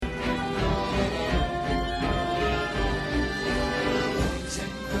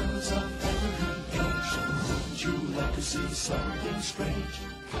something strange.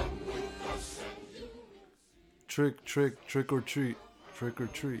 Come with us and you. Trick or treat. Trick or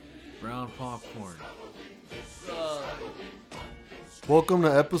treat. Brown popcorn. Welcome to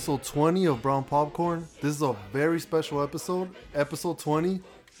episode 20 of Brown Popcorn. This is a very special episode. Episode 20.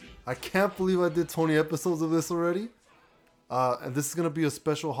 I can't believe I did 20 episodes of this already. And this is going to be a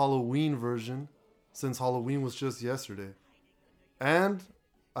special Halloween version, since Halloween was just yesterday. And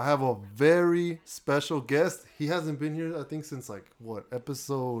I have a very special guest. He hasn't been here, I think, since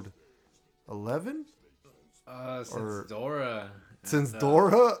episode 11? Since Dora. Since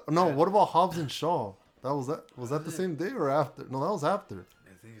Dora? No, what about Hobbs and Shaw? Was that the same day or after? No, that was after.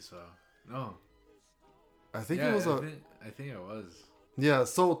 I think so. No. I think it was I think it was. Yeah,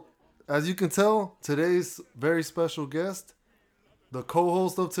 so as you can tell, today's very special guest, the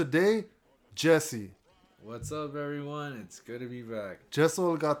co-host of today, Jesse. What's up, everyone? It's good to be back.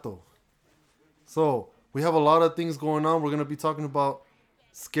 Jesso El Gato. So, we have a lot of things going on. We're going to be talking about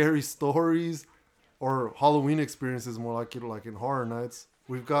scary stories or Halloween experiences, more like it, like in Horror Nights.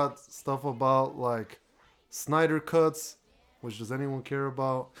 We've got stuff about like Snyder Cuts, which does anyone care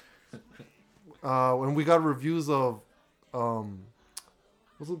about? And we got reviews of The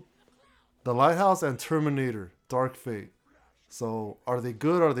Lighthouse and Terminator Dark Fate. So, are they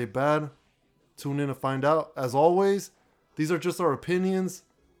good? Are they bad? Tune in to find out. As always, these are just our opinions.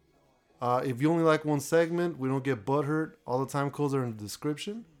 If you only like one segment, we don't get butthurt. All the time codes are in the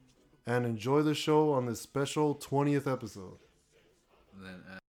description. And enjoy the show on this special 20th episode. And then,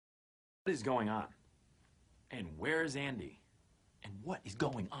 What is going on? And where is Andy? And what is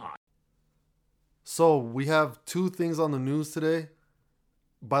going on? So, we have two things on the news today.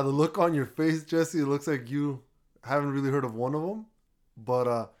 By the look on your face, Jesse, it looks like you haven't really heard of one of them.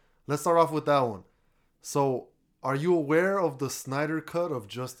 But let's start off with that one. So, are you aware of the Snyder Cut of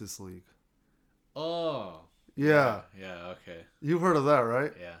Justice League? oh. Yeah. Yeah, okay. You've heard of that,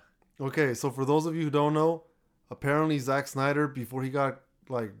 right? Yeah. Okay, so for those of you who don't know, apparently Zack Snyder, before he got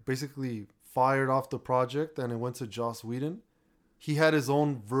basically fired off the project and it went to Joss Whedon, he had his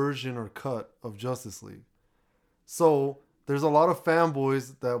own version or cut of Justice League. So there's a lot of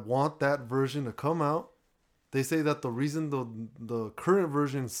fanboys that want that version to come out. They say that the reason the current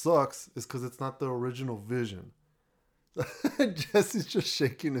version sucks is because it's not the original vision. Jesse's just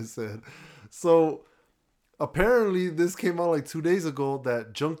shaking his head. So apparently, this came out 2 days ago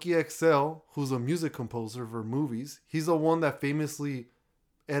that Junkie XL, who's a music composer for movies, he's the one that famously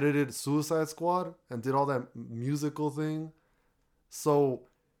edited Suicide Squad and did all that musical thing. So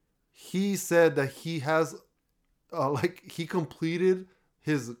he said that he has, he completed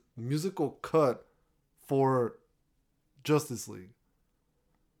his musical cut for Justice League.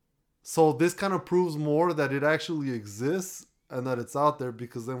 So this kind of proves more that it actually exists and that it's out there,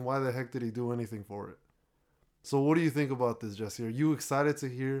 because then why the heck did he do anything for it? So what do you think about this, Jesse? Are you excited to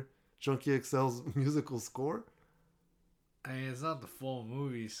hear Junkie XL's musical score? I mean, it's not the full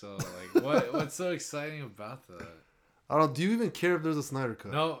movie, so what's so exciting about that? I don't. Do you even care if there's a Snyder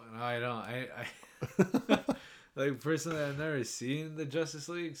Cut? No, I don't. I personally, I've never seen the Justice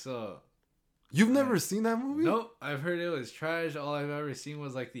League, so You've never seen that movie? nope. I've heard it was trash. All I've ever seen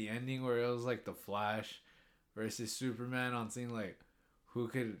was the ending where it was the Flash versus Superman on seeing who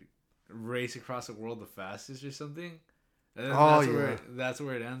could race across the world the fastest or something. And then that's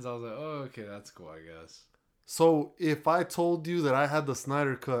where it ends. I was like, oh, okay, that's cool, I guess. So if I told you that I had the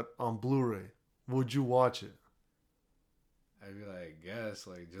Snyder Cut on Blu-ray, would you watch it? I'd be like, I guess,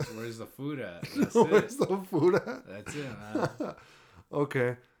 just where's the food at? That's Where's it. the food at? That's it, man.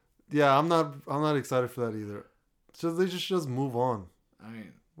 Okay. Yeah, I'm not excited for that either. They just move on. I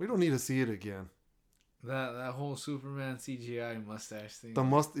mean, We don't need to see it again. that whole Superman CGI mustache thing.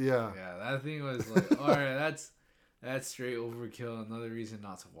 Yeah. Yeah, that thing was all right, that's straight overkill. Another reason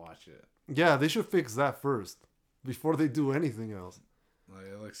not to watch it. Yeah, they should fix that first before they do anything else.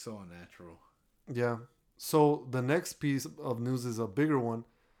 It looks so unnatural. Yeah. So the next piece of news is a bigger one.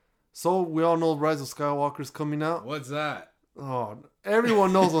 So we all know Rise of Skywalker's coming out. What's that? Oh,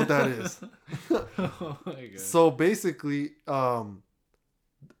 everyone knows what that is. Oh my god. So basically,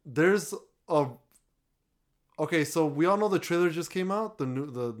 there's a. Okay, so we all know the trailer just came out. The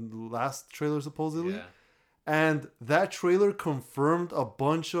last trailer supposedly, Yeah. and that trailer confirmed a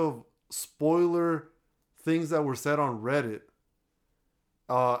bunch of spoiler things that were said on Reddit.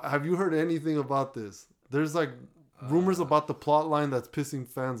 Have you heard anything about this? There's rumors about the plot line that's pissing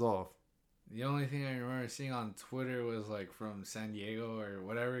fans off. The only thing I remember seeing on Twitter was from San Diego or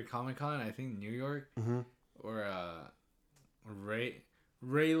whatever Comic-Con, I think New York, or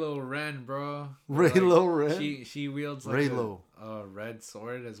Raylo Ren, bro. Raylo Ren? She wields Raylo. a red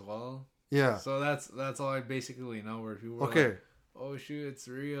sword as well. Yeah. So that's all I basically know. Where people were Okay. like, "Oh shoot, it's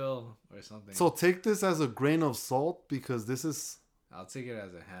real" or something. So take this as a grain of salt because this is I'll take it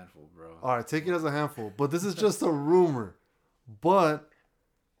as a handful, bro. all right. Take it as a handful, but this is just a rumor. But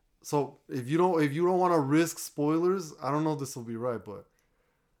so if you don't want to risk spoilers, I don't know if this will be right, but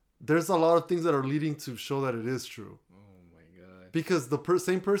there's a lot of things that are leading to show that it is true. Oh my god. Because the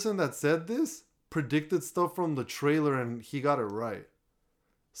same person that said this predicted stuff from the trailer and he got it right.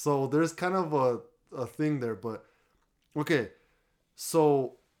 So there's kind of a thing there. But okay,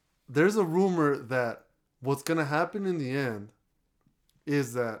 so there's a rumor that what's going to happen in the end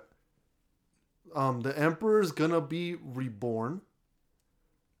is that the Emperor is going to be reborn.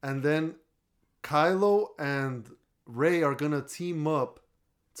 And then Kylo and Rey are going to team up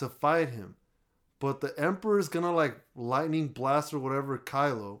to fight him. But the Emperor is gonna like lightning blast or whatever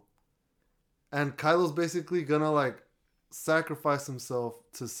Kylo. And Kylo's basically gonna like sacrifice himself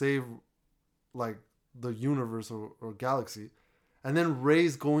to save like the universe or galaxy. And then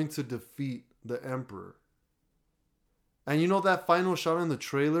Rey's going to defeat the Emperor. And you know that final shot in the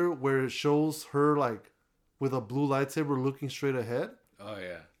trailer where it shows her like with a blue lightsaber looking straight ahead? Oh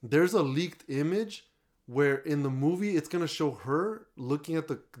yeah. There's a leaked image where in the movie it's gonna show her looking at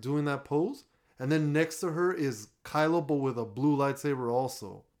doing that pose, and then next to her is Kylo but with a blue lightsaber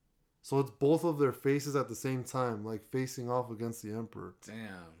also. So it's both of their faces at the same time, like facing off against the Emperor.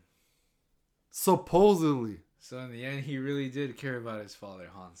 Damn. Supposedly. So in the end, he really did care about his father,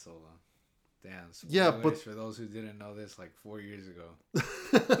 Han Solo. Damn. Yeah, but for those who didn't know this, like 4 years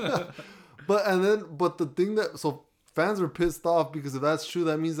ago. but the thing that so fans are pissed off because if that's true,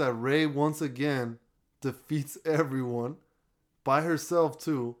 that means that Rey once again defeats everyone by herself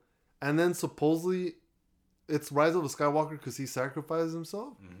too, and then supposedly it's Rise of a Skywalker because he sacrifices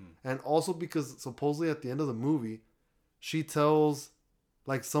himself, and also because supposedly at the end of the movie, she tells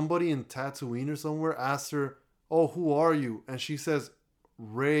like somebody in Tatooine or somewhere asks her, "Oh, who are you?" and she says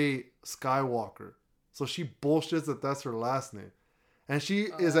Rey Skywalker. So she bullshits that that's her last name, and she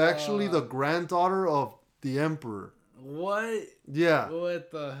is actually the granddaughter of the Emperor. What? Yeah.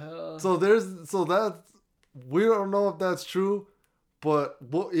 What the hell? So that we don't know if that's true, but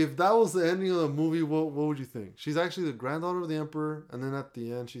if that was the ending of the movie, what would you think? She's actually the granddaughter of the Emperor, and then at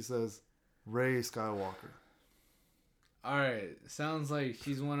the end she says Rey Skywalker. All right. Sounds like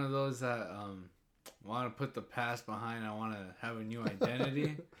she's one of those that want to put the past behind. I want to have a new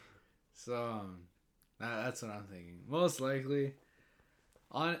identity. So that's what I'm thinking. Most likely.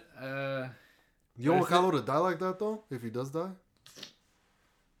 You want Kylo to die like that though? If he does die?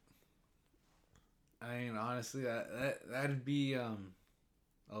 I mean, honestly, that'd be a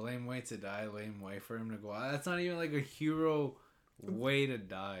lame way to die. A lame way for him to go out. That's not even like a hero way to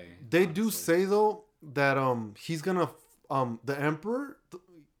die. They honestly. do say though that he's gonna the Emperor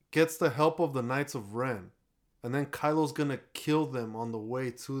gets the help of the Knights of Ren, and then Kylo's gonna kill them on the way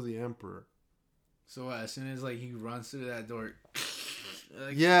to the Emperor. So as soon as like he runs through that door,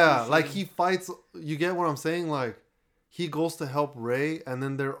 Yeah, like he fights. You get what I'm saying? Like he goes to help Rey, and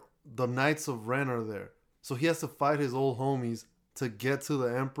then the Knights of Ren are there, so he has to fight his old homies to get to the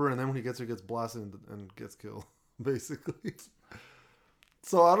Emperor, and then when he gets there, he gets blasted and gets killed, basically.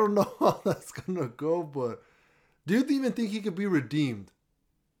 So I don't know how that's gonna go, but do you even think he could be redeemed?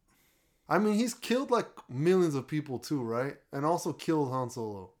 I mean, he's killed like millions of people too, right? And also killed Han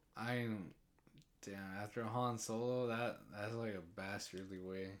Solo. Damn, after Han Solo, that's like a bastardly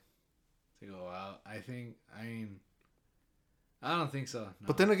way to go out. I don't think so. No.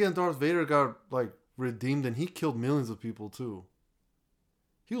 But then again, Darth Vader got like redeemed, and he killed millions of people too.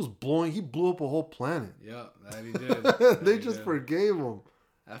 He blew up a whole planet. Yep, that he did. They just forgave him.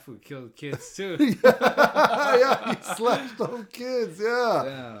 That fool killed kids too. Yeah, he slashed on kids. Yeah.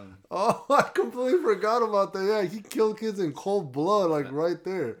 Damn. Oh, I completely forgot about that. Yeah, he killed kids in cold blood, like right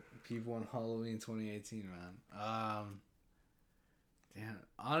there. People on Halloween 2018, man. Damn.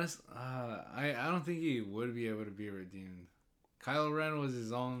 Honest, I don't think he would be able to be redeemed. Kylo Ren was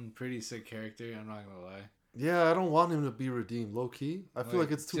his own pretty sick character. I'm not gonna lie. Yeah, I don't want him to be redeemed. Low key, I feel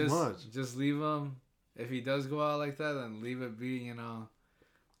like it's too much. Just leave him. If he does go out like that, then leave it be. You know,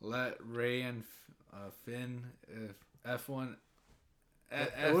 let Rey and Finn, if F1,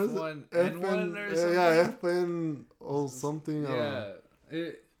 F1, N1 or something. Yeah, FN something. Yeah,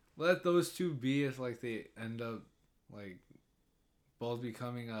 let those two be if like they end up like both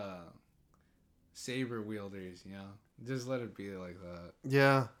becoming saber wielders. You know, just let it be like that.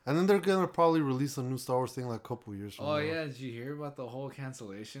 Yeah, and then they're gonna probably release a new Star Wars thing like a couple years from now. Oh yeah, did you hear about the whole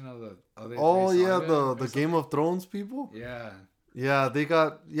cancellation of the other? Oh yeah, the something? Game of Thrones people. Yeah. Yeah, they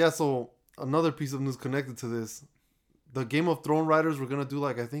got so another piece of news connected to this. the Game of Thrones writers were gonna do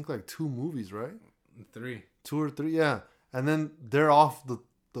like I think like 2 movies, right? 3. 2 or 3, yeah. And then they're off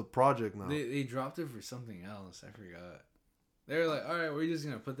the project now. They dropped it for something else. I forgot. They were like, all right, we're just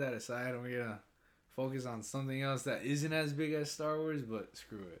gonna put that aside and we're gonna focus on something else that isn't as big as Star Wars, but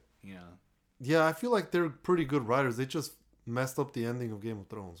screw it, you know. Yeah, I feel like they're pretty good writers. They just messed up the ending of Game of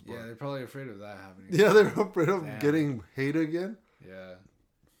Thrones. But... Yeah, they're probably afraid of that happening. Yeah, they're afraid of Damn. getting hate again. Yeah.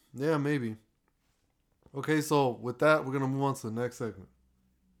 Yeah, maybe. Okay, so with that, we're gonna move on to the next segment.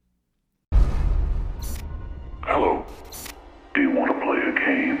 Hello. Do you want to play a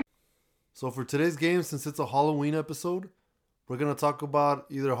game? So for today's game, since it's a Halloween episode, we're gonna talk about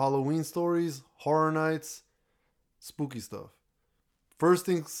either Halloween stories, horror nights, spooky stuff. First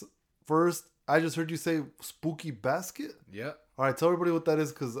things first, I just heard you say spooky basket. Yep. All right, tell everybody what that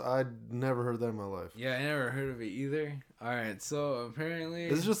is because I'd never heard that in my life. Yeah, I never heard of it either. All right, so apparently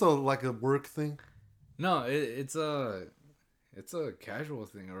Is it just like a work thing? no, it's a casual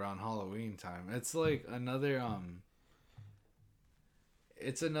thing around Halloween time. It's like another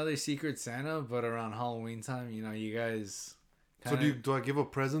it's another Secret Santa, but around Halloween time, you know, you guys So do I give a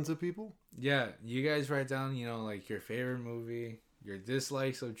present to people? yeah, you guys write down, you know, like your favorite movie, your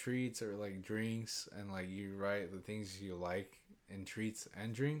dislikes of treats or like drinks, and like you write the things you like in treats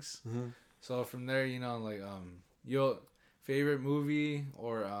and drinks. Mm-hmm. So from there, you know, like your favorite movie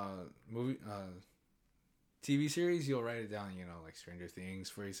or TV series, you'll write it down. You know, like Stranger Things,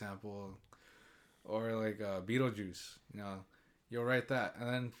 for example, or like Beetlejuice. You know, you'll write that, and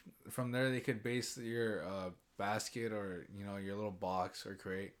then from there they could base your basket or you know your little box or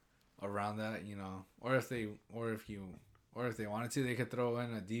crate around that. You know, or if they wanted to, they could throw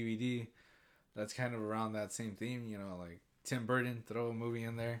in a DVD that's kind of around that same theme. You know, like Tim Burton, throw a movie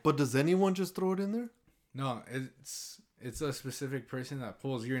in there. But does anyone just throw it in there? No, it's a specific person that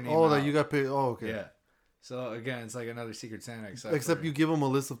pulls your name. Oh, out. that you got paid. Oh, okay. Yeah. So again, it's like another Secret Santa, Except you give them a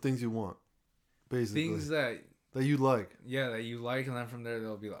list of things you want, basically. things that that you like. yeah that you like, and then from there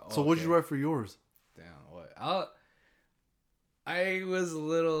they'll be like. Oh, So what'd okay. you write for yours? Damn, what? I was a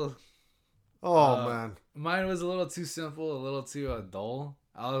little. Oh man. Mine was a little too simple, a little too dull.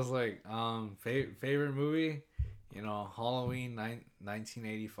 I was like, favorite movie, you know, Halloween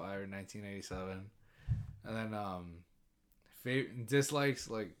 1985 or 1987, and then dislikes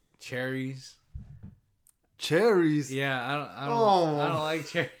like cherries. Cherries. Yeah, I don't like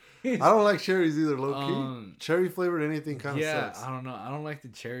cherries. I don't like cherries either, low key. Um, Cherry flavored anything kind of Yeah, sucks. I don't know. I don't like the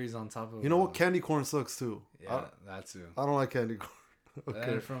cherries on top of. You know what? Candy corn sucks too. Yeah, that too. I don't like candy corn.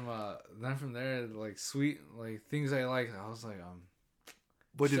 Okay. Then from there, like sweet, like things I like. I was like,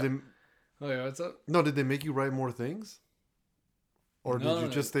 But did they? okay, what's up? No, did they make you write more things? Or No, did you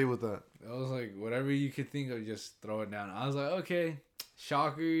no. just stay with that? I was like, whatever you could think of, just throw it down. I was like, okay,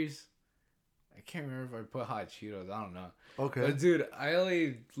 Shockers. I can't remember if I put hot Cheetos. I don't know. Okay. But dude, I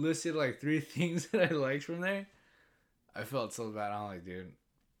only listed like 3 things that I liked from there. I felt so bad. I'm like, dude,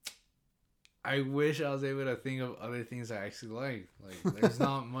 I wish I was able to think of other things I actually like. Like, there's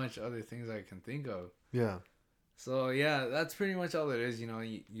not much other things I can think of. Yeah. So yeah, that's pretty much all it is. You know,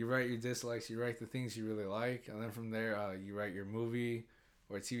 you write your dislikes, you write the things you really like, and then from there, you write your movie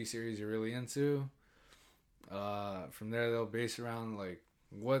or TV series you're really into. From there, they'll base around like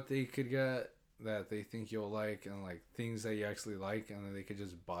what they could get that they think you'll like, and like things that you actually like, and then they could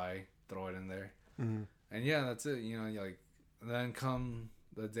just throw it in there. Mhm. And yeah, that's it. You know, like then come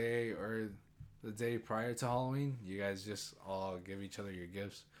the day prior to Halloween, you guys just all give each other your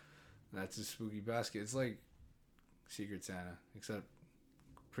gifts. And that's a spooky basket. It's like Secret Santa, except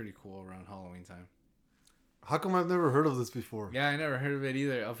pretty cool around Halloween time. How come I've never heard of this before? Yeah, I never heard of it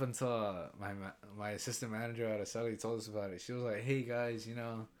either up until my assistant manager at Aceli told us about it. She was like, "Hey guys, you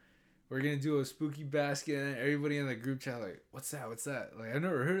know, we're gonna do a spooky basket," and everybody in the group chat like, "What's that? What's that?" Like, I've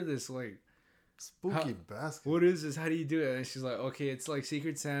never heard of this. Like, Spooky basket. what is this? How do you do it? And she's like, "Okay, it's like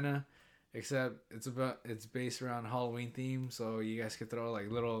Secret Santa, except it's based around Halloween theme. So you guys could throw like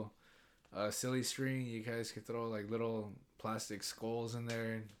little silly string. You guys could throw like little plastic skulls in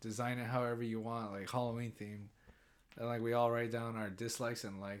there. Design it however you want, like Halloween theme. And like we all write down our dislikes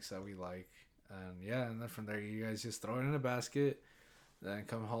and likes that we like. And yeah, and then from there you guys just throw it in a basket. Then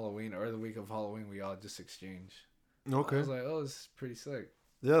come Halloween or the week of Halloween, we all just exchange. Okay. I was like, oh, this is pretty sick.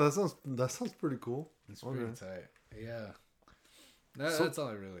 Yeah, that sounds pretty cool. It's Okay. pretty tight. Yeah. So- That's all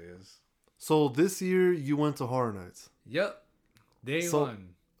it really is. So this year you went to Horror Nights. Yep. Day So,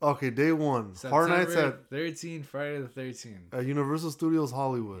 1. Okay, day one. Horror Nights September 13, Friday the 13th. at Universal Studios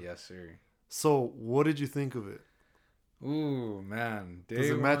Hollywood. Yes, sir. So what did you think of it? Ooh, man. Does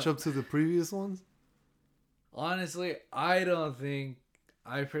it match up to the previous ones? Honestly, I don't think,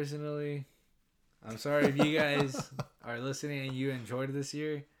 I personally, I'm sorry if you guys are listening and you enjoyed it this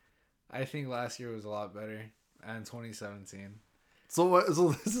year. I think last year was a lot better, and 2017. So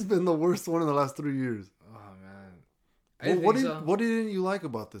this has been the worst one in the last 3 years. Oh man, What didn't you like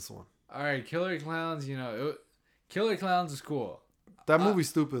about this one? All right, Killer Clowns. Killer Clowns is cool. That movie's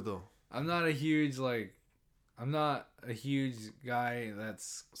stupid though. I'm not a huge guy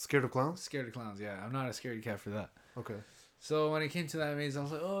that's Scared of clowns? scared of clowns. Yeah, I'm not a scaredy cat for that. Okay. So when it came to that maze, I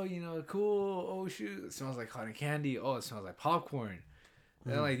was like, oh, cool. Oh shoot, it smells like cotton candy. Oh, it smells like popcorn.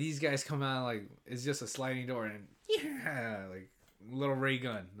 And like these guys come out like it's just a sliding door and like little ray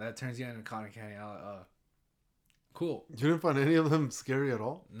gun that turns you into cotton candy. I'm like, cool. You didn't find any of them scary at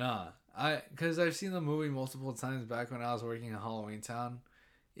all? Nah, because I've seen the movie multiple times back when I was working in Halloween Town.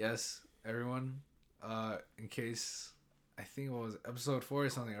 Yes, everyone. In case I think it was episode 4 or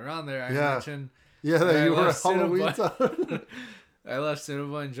something around there, I mentioned. Yeah, that that you I were at left Halloween Cinnabon. Town. I left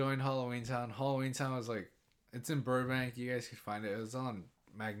Cinnabon and joined Halloween Town. Halloween Town was like, it's in Burbank. You guys could find it. It was on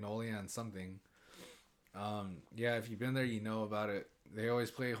Magnolia and something. Yeah, if you've been there, you know about it. They always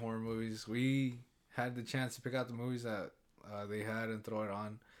play horror movies. We had the chance to pick out the movies that they had and throw it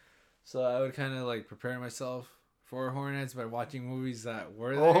on. So I would kind of like prepare myself for Horror Nights by watching movies that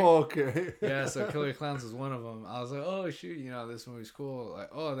were there. Oh, okay. Yeah, so Killer Clowns was one of them. I was like, oh shoot, this movie's cool. Like,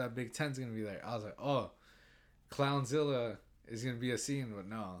 oh, that Big Tent's gonna be there. I was like, oh, Clownzilla is gonna be a scene, but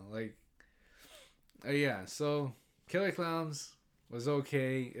no, like, yeah. So Killer Clowns was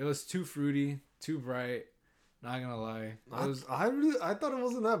okay. It was too fruity, too bright. Not gonna lie, I thought it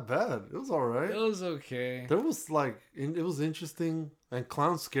wasn't that bad. It was all right. it was okay. There was it was interesting, and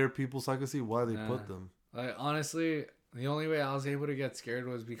clowns scare people, so I could see why they put them. Like honestly, the only way I was able to get scared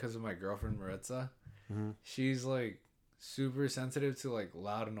was because of my girlfriend Maritza. Mm-hmm. She's like super sensitive to like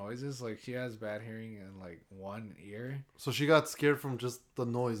loud noises. Like she has bad hearing in like one ear. So she got scared from just the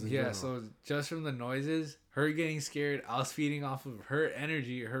noise. Yeah, so just from the noises, her getting scared, I was feeding off of her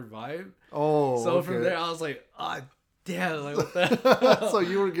energy, her vibe. Oh, So okay. from there, I was like, oh damn, like what the? So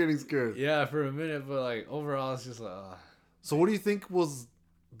you were getting scared. Yeah, for a minute, but like overall, it's just like, So what do you think was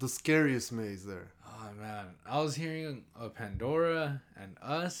the scariest maze there? oh man, I was hearing of Pandora and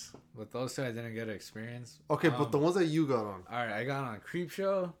Us, but those two I didn't get to experience. Okay, but the ones that you got on. All right, I got on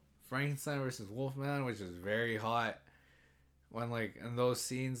Creepshow, Frankenstein versus Wolfman, which is very hot. When like in those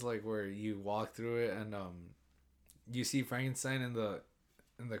scenes like where you walk through it and you see Frankenstein in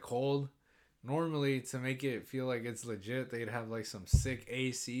the cold. Normally to make it feel like it's legit, they'd have like some sick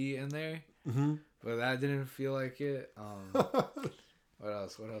AC in there, but that didn't feel like it. What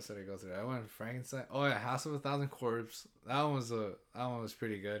else? What else did I go through? I went Frankenstein. Oh yeah, House of a Thousand Corpses. That one was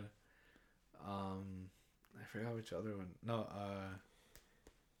pretty good. I forgot which other one. No,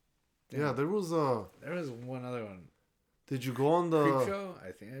 Yeah, there was there was one other one. Did you go on the Creepshow?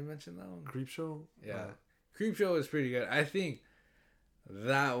 I think I mentioned that one. Creepshow? Yeah, Creepshow was pretty good. I think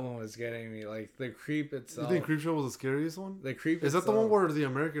that one was getting me. Like the creep You itself. think Creepshow was the scariest one? The creep. Is that the itself, one where the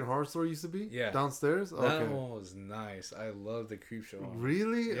American Horror Story used to be? Yeah. Downstairs? that Okay. one was nice? I love the Creepshow one.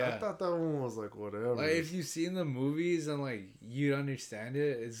 Really? I Yeah. thought that one was like whatever. Like if you've seen the movies and like you understand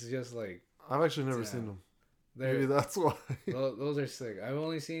it, it's just like I've actually never Yeah. seen them. they're Maybe that's why. those are sick. I've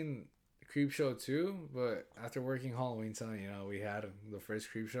only seen Creepshow 2, but after working Halloween Town, we had the first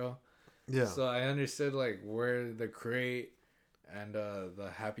Creepshow. Yeah. So I understood like where the crate and the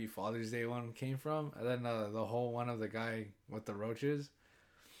Happy Father's Day one came from, and then the whole one of the guy with the roaches.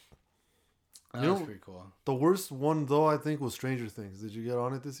 That was pretty cool. The worst one though, I think, was Stranger Things. Did you get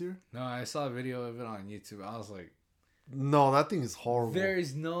on it this year? No, I saw a video of it on YouTube. I was like, No, that thing is horrible. there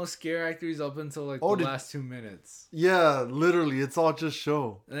is no scare actors up until like Oh, the last 2 minutes. Yeah, literally, it's all just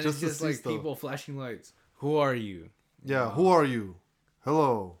show. And then Just it's just to see like stuff. people flashing lights. Who are you? Yeah, who are you?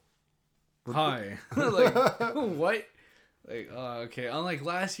 Hello. Hi. Like what? Like okay. Unlike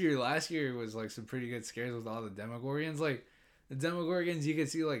last year was like some pretty good scares with all the Demogorgons. Like the Demogorgons, you could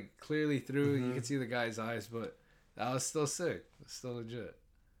see like clearly through. You could see the guy's eyes, but that was still sick. It's still legit.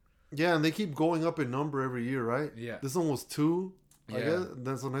 Yeah, and they keep going up in number every year, right? Yeah. This one was 2. I Yeah. guess.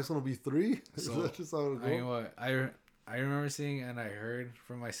 Then so next one will be 3. Is So, that just how it I mean, goes? what I remember seeing and I heard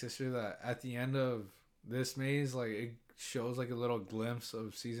from my sister that at the end of this maze, like it shows like a little glimpse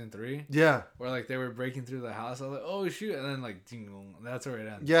of season 3. Yeah. Where like they were breaking through the house. I was like, oh shoot, and then like ding, that's where it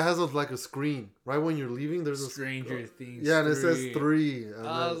ends. Yeah, it has like a screen. Right when you're leaving, there's a Stranger Things. Yeah, and it says 3. 3. And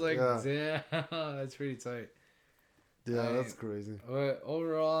I then- was like, yeah, damn, that's pretty tight. yeah, that's crazy. But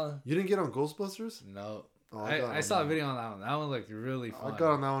overall, You didn't get on Ghostbusters? no. Oh, I got I on saw a that video on that one. That one looked really fun. I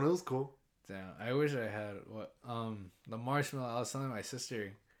got on that one. It was cool. Damn, I wish I had the marshmallow. I was telling my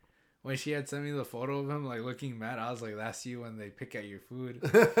sister when she had sent me the photo of him like looking mad. I was like, "That's you when they pick at your food."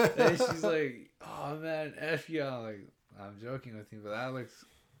 And she's like, "Oh, oh man, F y'all. Like, I'm joking with you, but that looks.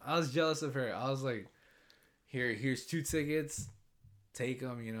 I was jealous of her. I was like, here's 2 tickets. Take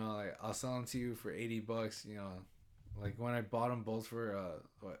them, you know, like I'll sell them to you for $80, you know. Like when I bought them both for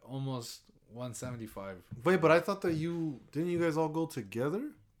almost $175. Wait, but I thought that didn't you guys all go together?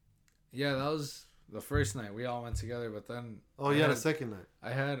 Yeah, that was the first night. We all went together, but then Oh, yeah, the second night.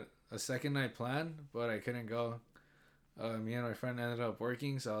 I had a second night planned, but I couldn't go. Me and my friend ended up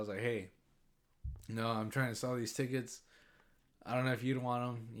working, so I was like, hey, no, I'm trying to sell these tickets. I don't know if you'd want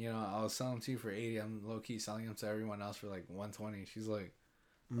them. You know, I'll sell them to you for $80. I'm low key selling them to everyone else for like $120. She's like,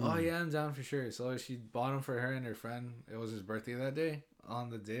 oh yeah, I'm down for sure. So she bought them for her and her friend. It was his birthday that day, on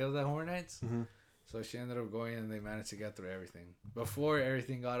the day of the Horror Nights. Mm-hmm. So she ended up going, and they managed to get through everything before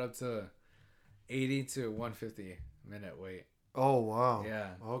everything got up to 80 to 150 minute wait. Oh, wow. Yeah.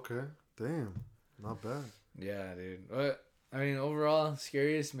 Okay. Damn. Not bad. Yeah, dude. But I mean, overall,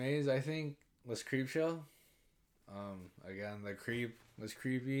 scariest maze I think was Creepshow. Again, the creep was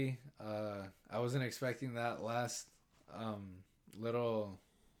creepy. I wasn't expecting that last little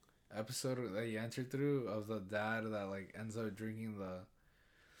episode that you entered through of the dad that like ends up drinking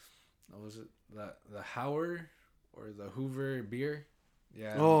what was it, the Howard or the Hoover beer.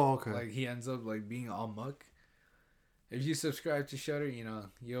 Yeah. Oh, okay. Like he ends up like being all muck. If you subscribe to Shudder, you know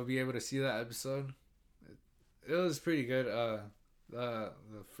you'll be able to see that episode. It was pretty good. The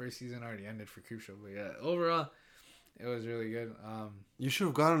first season already ended for Creepshow, but yeah, overall, it was really good. You should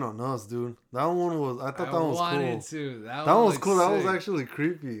have gotten on us, dude. That one was. I thought that one was wanted cool. to. That one was looked cool. That was sick. actually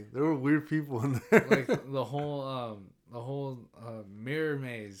creepy. There were weird people in there. Like the whole mirror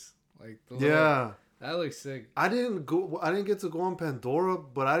maze. Like the Yeah. that looks sick. I didn't get to go on Pandora,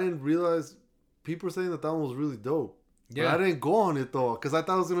 but I didn't realize people were saying that one was really dope. Yeah, But I didn't go on it though, because I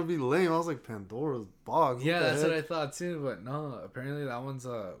thought it was gonna be lame. I was like, Pandora's box. yeah, that's what I thought too. But no, apparently that one's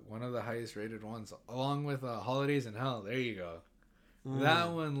one of the highest rated ones, along with Holidays in Hell. There you go.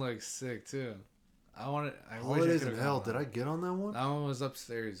 That one looks sick too. I wish I Holidays in could've Hell. gone Did I get on that one? That one was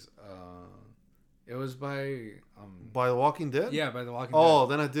upstairs. It was by By The Walking Dead? yeah, by The Walking Oh,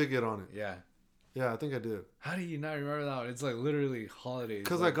 Dead. then I did get on it. Yeah. Yeah, I think I did. How do you not remember that one? It's like literally Holidays.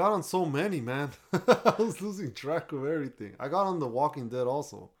 Because like, I got on so many, man. I was losing track of everything. I got on The Walking Dead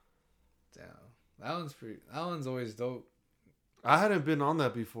also. damn. That one's always dope. I hadn't been on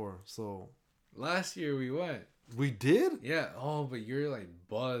that before, so. Last year we went. We did? Yeah. Oh, but you're like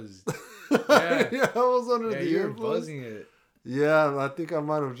buzzed. Yeah, I was under Yeah, the you're earbuds. buzzing it. Yeah, I think I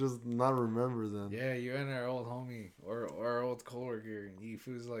might have just not remembered then. Yeah, you and our old homie or our old coworker. He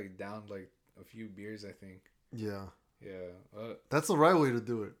was like down like a few beers, I think. Yeah. Yeah. That's the right way to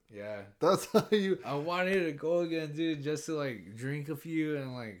do it. Yeah. That's how you. I wanted to go again, dude, just to like drink a few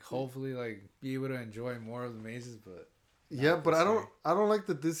and like hopefully like be able to enjoy more of the mazes, but Yeah, but this I don't. year. I don't like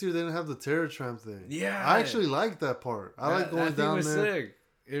that this year they didn't have the Terror Tramp thing. Yeah. I actually like that part. I like going that thing down was there. sick.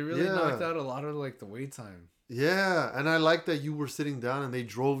 It really Yeah. knocked out a lot of like the wait time. Yeah, and I like that you were sitting down and they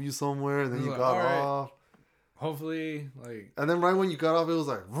drove you somewhere and then I was you like, got "Alright." off. Hopefully, like And then right when you got off, it was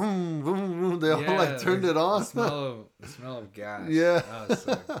like vroom, vroom, vroom. They all like turned it on. The smell of gas. Yeah. That was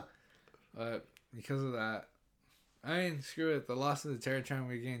sick. But because of that, I mean, screw it. The loss of the Terror Tram,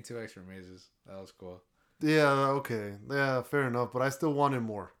 we gained 2 extra mazes. That was cool. Yeah, okay. Yeah, fair enough. But I still wanted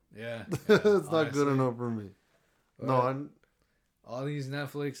more. Yeah. It's not good honestly. enough for me. But No, all these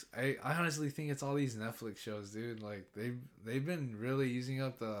Netflix, I honestly think it's all these Netflix shows, dude. Like they've been really using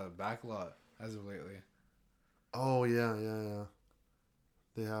up the backlot as of lately. oh yeah.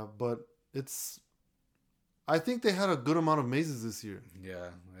 They have, but it's. I think they had a good amount of mazes this year. Yeah,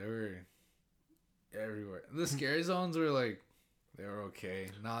 they were everywhere. The scare zones were like, they were okay.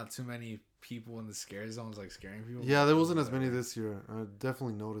 Not too many people in the scare zones like scaring people. Yeah, there wasn't as many this year. I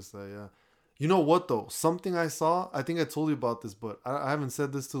definitely noticed that. Yeah. You know what though? Something I saw. I think I told you about this, but I haven't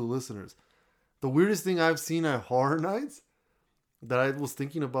said this to the listeners. The weirdest thing I've seen at Horror Nights that I was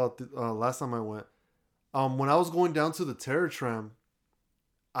thinking about last time I went. When I was going down to the Terror Tram,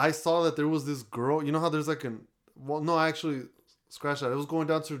 I saw that there was this girl. You know how there's like actually, scratch that. It was going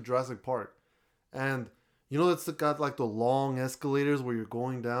down to Jurassic Park, and you know it's got like the long escalators where you're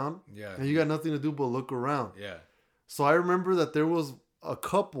going down, Yeah. and you got nothing to do but look around. Yeah. So I remember that there was a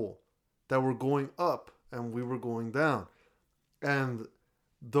couple that were going up and we were going down. And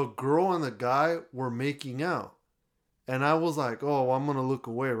the girl and the guy were making out. And I was like, oh, I'm going to look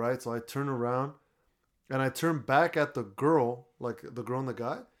away, right? So I turn around and I turn back at the girl, like the girl and the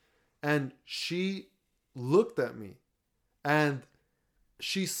guy. And she looked at me and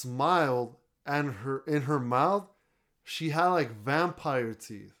she smiled, and in her mouth, she had like vampire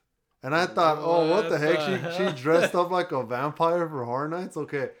teeth. And I thought, oh, what the heck? She dressed up like a vampire for Horror Nights?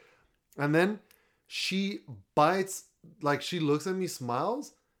 Okay. And then she bites, like she looks at me,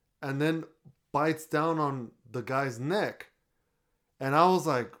 smiles, and then bites down on the guy's neck. And I was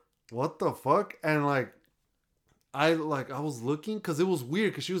like, what the fuck? And I was looking because it was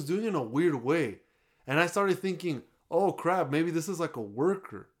weird because she was doing it in a weird way. And I started thinking, oh crap, maybe this is like a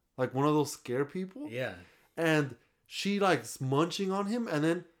worker, like one of those scare people. Yeah. And she munching on him, and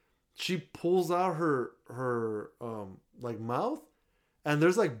then she pulls out her mouth, and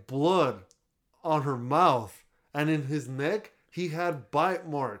there's like blood on her mouth, and in his neck he had bite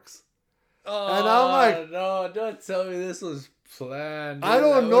marks. Oh, And I'm like, no, don't tell me this was planned. I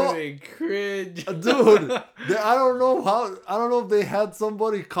don't That know. would've been cringe. Dude, I don't know if they had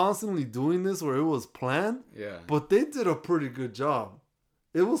somebody constantly doing this or it was planned, Yeah. but they did a pretty good job.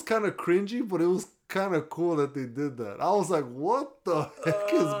 It was kind of cringy, but it was kind of cool that they did that. I was like, what the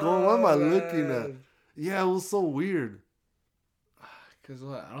heck is going on? What am I looking at? Yeah, it was so weird. Because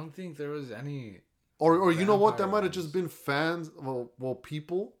what? I don't think there was any. Or you know what? That Vampire might have just ones. been fans, well,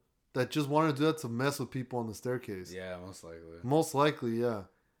 people that just wanted to do that to mess with people on the staircase. Yeah, most likely. Most likely, yeah.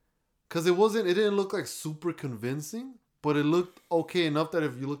 Because it didn't look like super convincing, but it looked okay enough that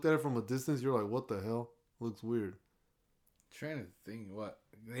if you looked at it from a distance, you're like, what the hell? Looks weird. Trying to think what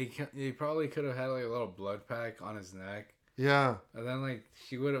they probably could have had like a little blood pack on his neck, Yeah. and then like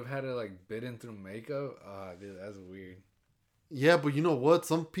she would have had it like bitten through makeup. Ah, dude, that's weird. Yeah, but you know what?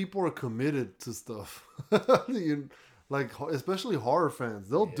 Some people are committed to stuff. Especially horror fans.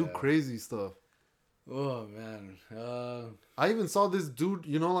 They'll do Yeah. crazy stuff. Oh man. I even saw this dude,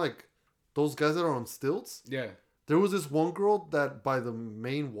 like those guys that are on stilts? Yeah. There was this one girl that by the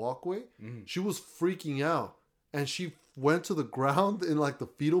main walkway, Mhm. she was freaking out. And she went to the ground in like the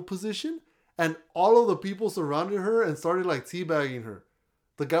fetal position. And all of the people surrounded her and started like teabagging her.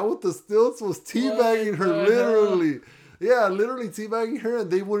 The guy with the stilts was teabagging her, the hell? literally. Yeah, literally teabagging her,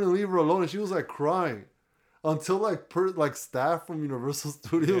 and they wouldn't leave her alone. And she was like crying until like staff from Universal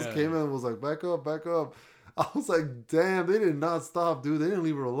Studios Yeah. came in and was like, back up, back up. I was like, damn, they did not stop, dude. They didn't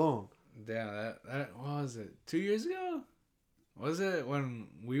leave her alone. Damn, that what was it? 2 years ago? Was it when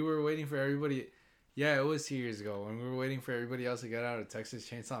we were waiting for everybody? Yeah, it was 2 years ago when we were waiting for everybody else to get out of Texas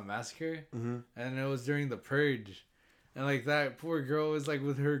Chainsaw Massacre, and it was during the purge, and like that poor girl was like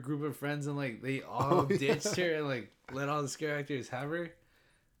with her group of friends, and like they all Oh, yeah. ditched her and like let all the scare actors have her.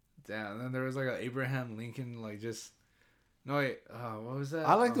 Damn, and then there was like an Abraham Lincoln like just no wait, what was that?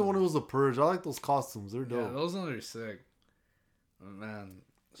 I liked it when it was a purge. I like those costumes. They're Yeah, dope. those ones are sick. Oh, man.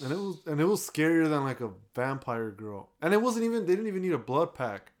 And it was scarier than like a vampire girl. And it wasn't even, they didn't even need a blood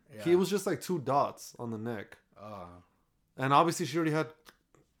pack. Yeah. It was just like 2 dots on the neck. Oh. And obviously she already had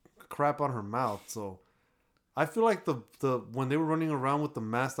crap on her mouth. So I feel like the when they were running around with the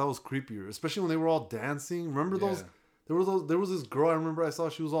mask, that was creepier. Especially when they were all dancing. Remember those? Yeah. There was this girl I remember I saw,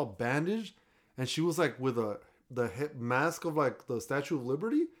 she was all bandaged. And she was like with the mask of like the Statue of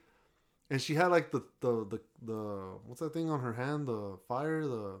Liberty. And she had like the what's that thing on her hand?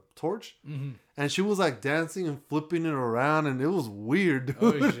 The torch. Mm-hmm. And she was like dancing and flipping it around, and it was weird, dude.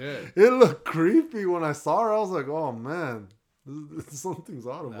 Oh, shit. It looked creepy when I saw her. I was like, oh man, something's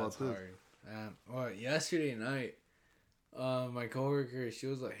odd about That's this. hard. Well, yesterday night, my coworker, she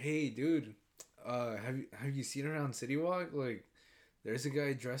was like, "Hey, dude, have you seen around City Walk? Like, there's a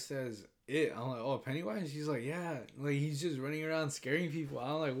guy dressed as it." I'm like, "Oh, Pennywise?" She's like, "Yeah, like he's just running around scaring people."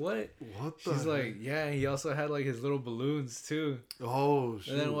 I'm like, "What?" What the? She's like, "Yeah, he also had like his little balloons too." oh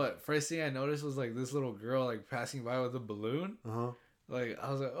shit. And then what? First thing I noticed was like this little girl like passing by with a balloon. Uh-huh. Like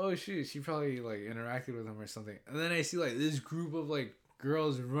I was like, oh shoot, she probably like interacted with him or something. And then I see like this group of like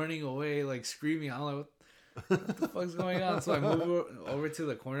girls running away, like screaming. I'm like, what the fuck's going on? So I move over to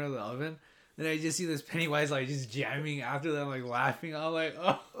the corner of the oven, and I just see this Pennywise like just jamming after them, like laughing. I'm like,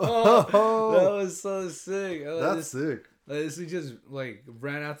 oh, that was so sick. That's sick. This dude just like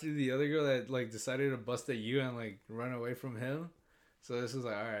ran after the other girl that like decided to bust at you and like run away from him. So this was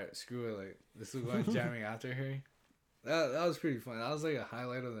like, all right, screw it. Like this was going jamming after her. That was pretty fun. That was like a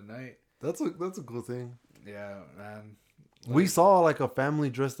highlight of the night. That's a cool thing. Yeah, man. We saw like a family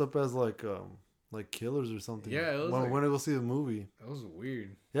dressed up as like killers or something. Yeah, it was when like- to go see the movie. That was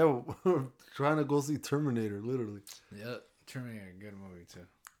weird. Yeah, we're trying to go see Terminator, literally. Yeah, Terminator, a good movie too.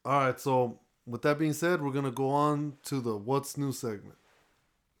 All right, so with that being said, we're gonna go on to the What's New segment.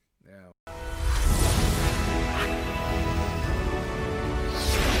 Yeah.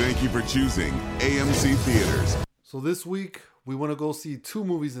 Thank you for choosing AMC Theaters. So this week we want to go see 2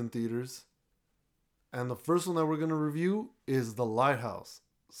 movies in theaters, and the first one that we're gonna review is The Lighthouse,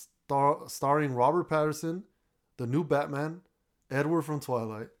 starring Robert Pattinson, the new Batman, Edward from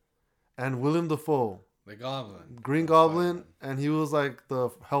Twilight, and Willem Dafoe, The Goblin. Green Goblin, and he was like the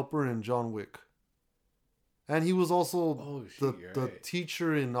helper in John Wick. And he was also Oh, shit, you're the right.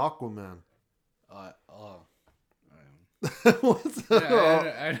 teacher in Aquaman. Oh. What's Yeah,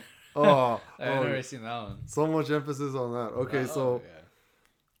 that? Oh, I've never seen that one. so much emphasis on that. Okay, so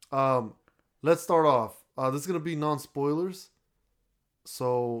yeah. let's start off. This is gonna be non-spoilers.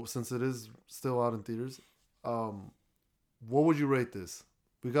 So since it is still out in theaters, what would you rate this?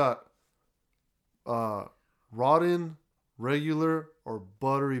 We got rotten, regular, or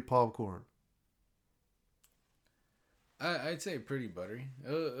buttery popcorn. I'd say pretty buttery.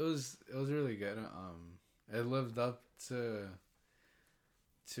 It was really good. It lived up to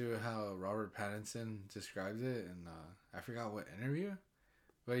how Robert Pattinson described it, and I forgot what interview,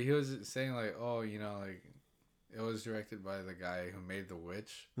 but he was saying like, oh, you know, like it was directed by the guy who made The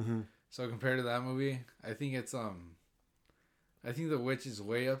Witch. Mm-hmm. So compared to that movie, I think I think The Witch is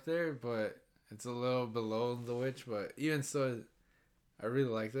way up there, but it's a little below The Witch. But even so, I really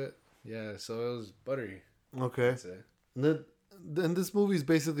liked it. Yeah, so it was buttery. Okay. I'd say. Then this movie is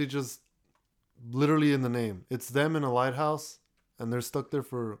basically just literally in the name. It's them in a lighthouse, and they're stuck there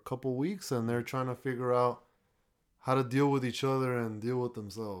for a couple weeks, and they're trying to figure out how to deal with each other and deal with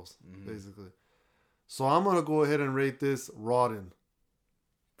themselves, basically. So I'm gonna go ahead and rate this rotten.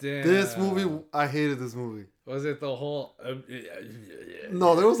 Damn. This movie, I hated this movie. Was it the whole?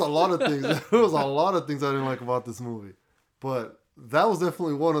 No, there was a lot of things. There was a lot of things I didn't like about this movie, but that was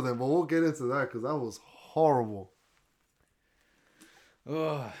definitely one of them. But we'll get into that because that was horrible.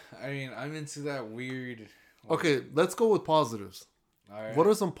 Oh, I mean, I'm into that weird. Okay, let's go with positives. All right. What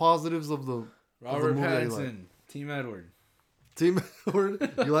are some positives of the Robert movie that you Pattinson, like? Team Edward. Team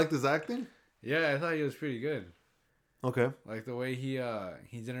Edward? You like his acting? Yeah, I thought he was pretty good. Okay. Like the way he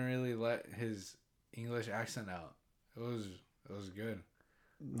didn't really let his English accent out. It was good.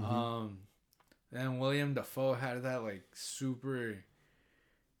 Then William Dafoe had that like super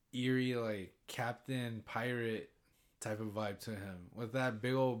eerie like captain pirate type of vibe to him with that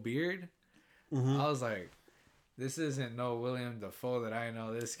big old beard. I was like, this isn't no William Dafoe that I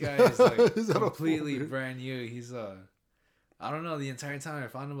know. This guy is like He's got a full completely beard. brand new. He's I don't know, the entire time I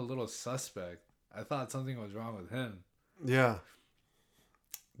found him a little suspect. I thought something was wrong with him. Yeah.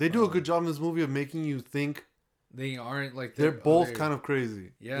 They do a good job in this movie of making you think They aren't like they're both kind of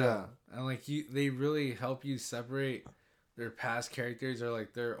crazy. yeah. And like they really help you separate their past characters or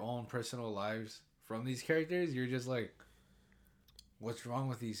like their own personal lives from these characters. You're just like, what's wrong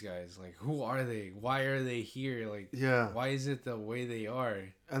with these guys? Like, who are they? Why are they here? Like, Yeah. why is it the way they are?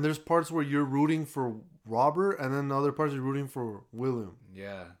 And there's parts where you're rooting for Robert, and then other parts you're rooting for William.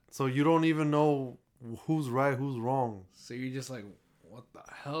 Yeah. So you don't even know who's right, who's wrong. So you're just like, what the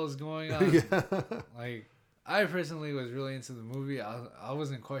hell is going on? Yeah. Like, I personally was really into the movie. I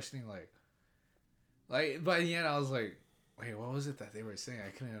wasn't questioning like by the end I was like, wait, what was it that they were saying?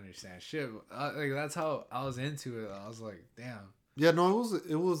 I couldn't understand shit. Like that's how I was into it. I was like, damn. Yeah, no,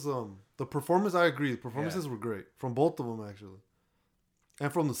 it was the performance. I agree, the performances were great from both of them actually,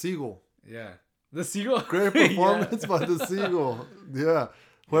 and from the seagull. Yeah. The seagull. Great performance by the seagull. Yeah,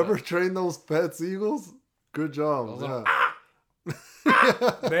 whoever trained those pet seagulls, good job. Those Yeah.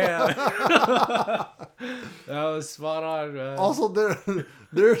 Man. That was spot on, man. Also,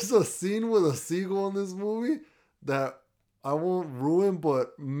 there's a scene with a seagull in this movie that I won't ruin,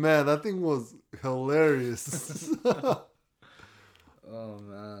 but man, that thing was hilarious. Oh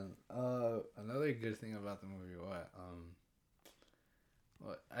man. Another good thing about the movie,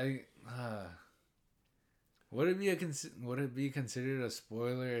 would it be considered a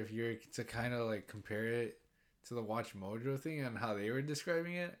spoiler if you're to kind of like compare it to the Watch Mojo thing and how they were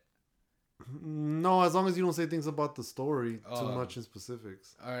describing it? No, as long as you don't say things about the story too Oh. much in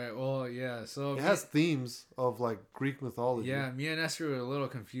specifics. All right. Well, yeah. So It has themes of like Greek mythology. yeah, me and Esther were a little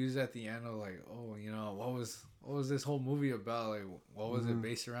confused at the end of like, oh, you know, what was this whole movie about? Like, what was it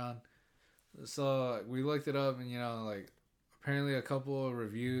based around? So we looked it up, and you know, like apparently a couple of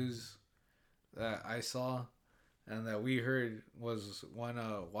reviews that I saw and that we heard was one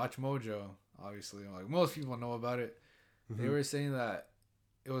Watch Mojo. Obviously, like most people know about it. They were saying that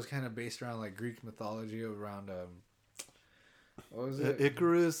it was kind of based around like Greek mythology around what was it?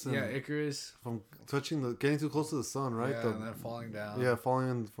 Icarus. And Yeah, Icarus. from getting too close to the sun, right? Yeah, and then falling down. Yeah,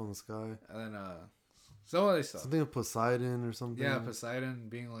 falling from the sky. And then some other stuff. Something of Poseidon or something. Yeah, Poseidon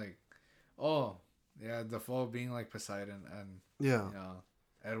being like, oh, yeah, Defoe being like Poseidon, and Yeah. you know,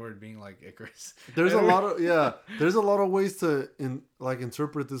 Edward being like Icarus. There's a lot of there's a lot of ways to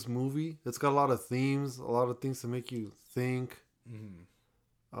interpret this movie. It's got a lot of themes, a lot of things to make you think.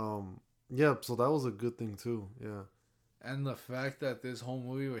 Yeah, so that was a good thing too. Yeah. And the fact that this whole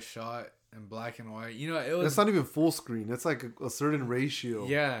movie was shot in black and white, you know, it was It's not even full screen. It's like a certain ratio.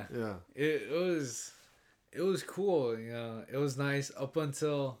 yeah, Yeah. it was it was cool. It was nice up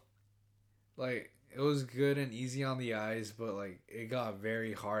until like it was good and easy on the eyes, but like it got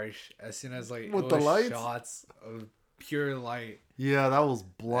very harsh as soon as like With it the was lights? shots of pure light. Yeah, that was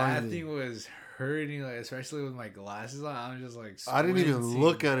That blinding. thing was hurting, like especially with my glasses on. I'm just like I didn't even squinting.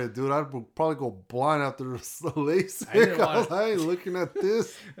 look at it, dude. I'd probably go blind after the LASIK. I didn't I was wanna- like, I ain't looking at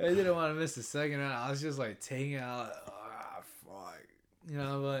this. I didn't want to miss a second. I was just like taking it out. Fuck.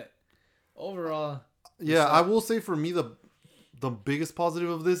 But overall, Yeah, So- I will say for me the biggest positive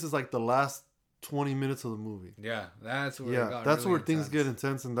of this is like the last 20 minutes of the movie. yeah, that's where it Yeah, got that's really where things get intense.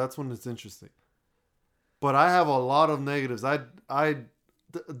 intense, and that's when it's interesting. But I have a lot of negatives.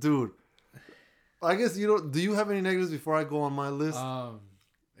 Dude, I guess you don't. Do you have any negatives before I go on my list?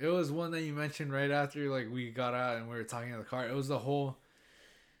 It was one that you mentioned right after like we got out and we were talking in the car. It was the whole.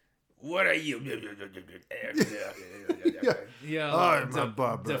 What are you? Yeah, I'm a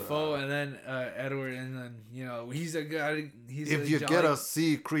barber. Defoe and then Edward and then he's a guy. He's If a you get jolly- a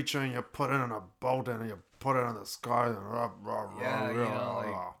sea creature and you put it in a boat and you put it in the sky, then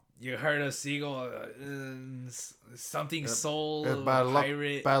you heard a seagull, something soul,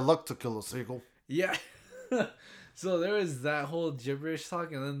 pirate. bad luck to kill a seagull. Yeah. So there was that whole gibberish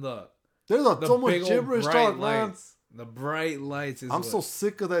talk, and then the There's so much big old gibberish bright talk, man. lights. The bright lights. I'm so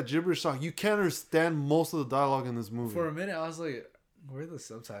sick of that gibberish talk. You can't understand most of the dialogue in this movie. For a minute, I was like, "Where are the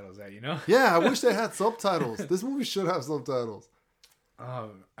subtitles at?" Yeah, I wish they had subtitles. This movie should have subtitles.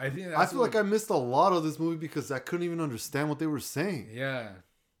 I think I feel like I missed a lot of this movie because I couldn't even understand what they were saying. Yeah.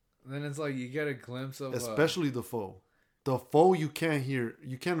 And then it's like you get a glimpse of Especially the foe. The foe you can't hear.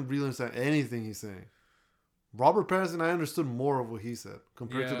 You can't really understand anything he's saying. Robert Pattinson, I understood more of what he said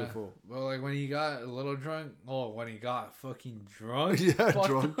compared to the foe. Well, like when he got a little drunk. Oh, when he got fucking drunk. Yeah, fucked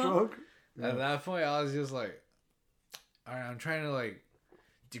drunk. up. Yeah. At that point, I was just like, all right, I'm trying to like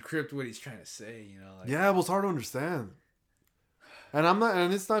decrypt what he's trying to say. Like, Yeah, it was hard to understand.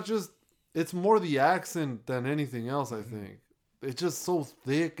 And it's not just, it's more the accent than anything else, I think. It's just so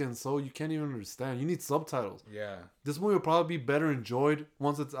thick and so you can't even understand. You need subtitles. Yeah. This movie will probably be better enjoyed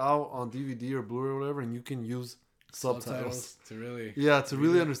once it's out on DVD or Blu-ray or whatever, and you can use subtitles. To really. Yeah, to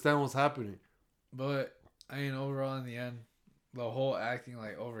really Yeah. understand what's happening. But I mean, overall, in the end, the whole acting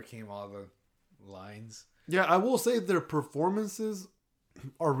like overcame all the lines. Yeah, I will say their performances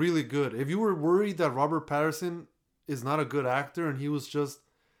are really good. If you were worried that Robert Pattinson is not a good actor and he was just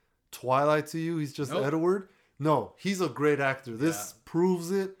Twilight to you, he's just Nope. Edward. No, he's a great actor. This Yeah.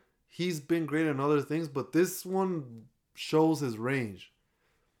 proves it. He's been great in other things, but this one shows his range.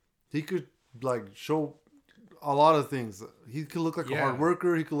 He could like show a lot of things. He could look like a Yeah. hard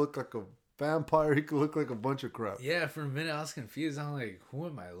worker. He could look like a vampire. He could look like a bunch of crap. Yeah, for a minute I was confused. I'm like, who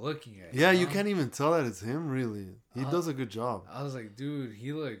am I looking at? Yeah, you know? can't even tell that it's him, really. He Uh, does a good job. I was like, dude,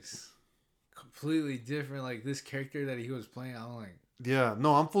 he looks completely different. Like this character that he was playing, I'm like, Yeah,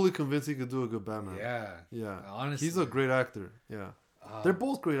 no, I'm fully convinced he could do a good Batman. yeah. Yeah. Honestly. He's a great actor. Yeah. Uh, They're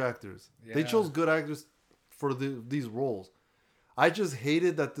both great actors. They yeah. chose good actors for these roles. I just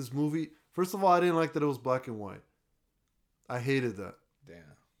hated that this movie, first of all, I didn't like that it was black and white. I hated that. Damn.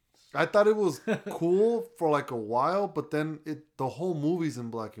 I thought it was cool for like a while, but then the whole movie's in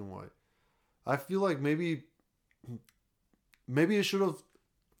black and white. I feel like maybe it should have,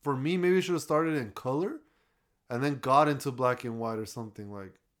 for me, maybe it should have started in color and then got into black and white or something.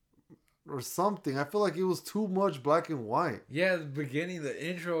 I feel like it was too much black and white. Yeah, the beginning, the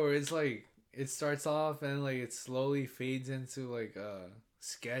intro, where it's like it starts off and like it slowly fades into like a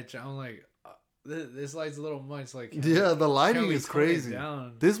sketch. I'm like, this light's a little much. Like, Yeah, the lighting can we is tone it crazy.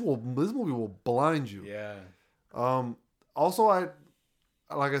 down? This movie will blind you. Yeah. Also, like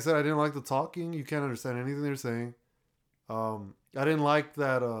I said, I didn't like the talking. You can't understand anything they're saying. I didn't like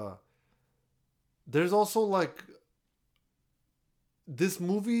that. There's also like, this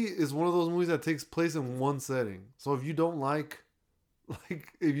movie is one of those movies that takes place in one setting. So if you don't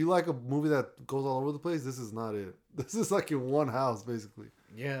if you like a movie that goes all over the place, this is not it. This is like in one house, basically.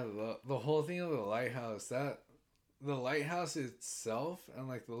 Yeah, the whole thing of the lighthouse, the lighthouse itself and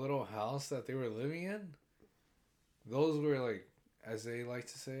like the little house that they were living in, those were like, as they like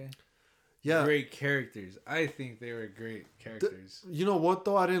to say, Yeah. great characters. I think they were great characters. You know what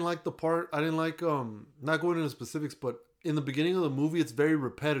though? I didn't like the part. I didn't like not going into specifics, but in the beginning of the movie, it's very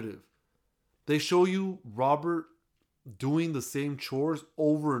repetitive. They show you Robert doing the same chores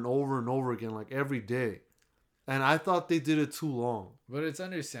over and over and over again, like every day. And I thought they did it too long. But it's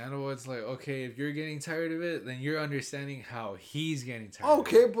understandable. It's like, okay, if you're getting tired of it, then you're understanding how he's getting tired.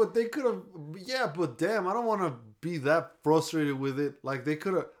 Okay, of it. but they could have. Yeah, but damn, I don't want to be that frustrated with it. Like they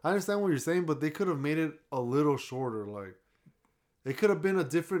could have. I understand what you're saying, but they could have made it a little shorter. Like, It could have been a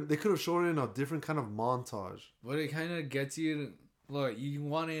different. They could have shown it in a different kind of montage. But it kind of gets you to, look, you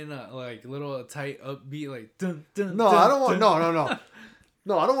want it in a like little tight upbeat like dun dun. No, dun, I don't want. dun. No.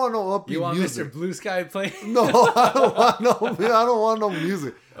 No, I don't want no upbeat You want music. Mr. Blue Sky playing? No, I don't want no. I don't want no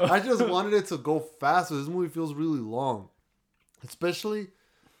music. I just wanted it to go faster. This movie feels really long, especially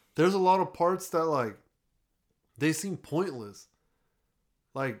there's a lot of parts that like they seem pointless.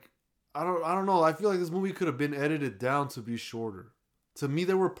 Like I don't know. I feel like this movie could have been edited down to be shorter. To me,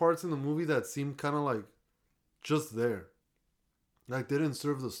 there were parts in the movie that seemed kind of like just there, like they didn't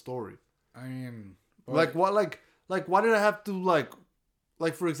serve the story. I mean, Like what? Like why did I have to like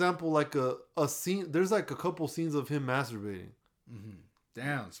for example, like a scene? There's like a couple scenes of him masturbating. Mhm.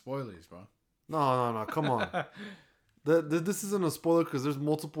 Damn, spoilers, bro. No, come on. This isn't a spoiler because there's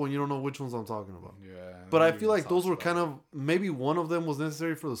multiple and you don't know which ones I'm talking about. Yeah. But I nobody feel like those talks were about kind it. of, maybe one of them was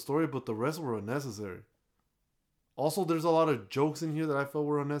necessary for the story, but the rest were unnecessary. Also, there's a lot of jokes in here that I felt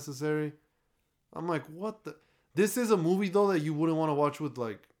were unnecessary. I'm like, what the? This is a movie though that you wouldn't want to watch with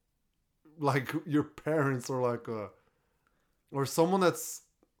like your parents or someone that's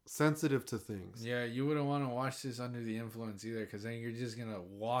sensitive to things. Yeah, you wouldn't want to watch this under the influence either, because then you're just gonna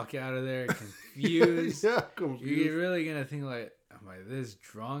walk out of there confused. Yeah, confused. You're really gonna think like, am I this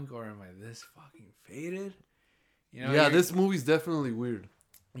drunk or am I this fucking faded? You know, Yeah, you're- this movie's definitely weird.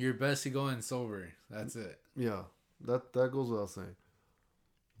 You're best to go in sober. That's it. Yeah, that goes without saying.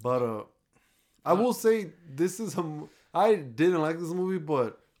 But I will say this is I didn't like this movie,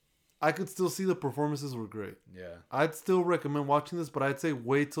 but I could still see the performances were great. Yeah. I'd still recommend watching this, but I'd say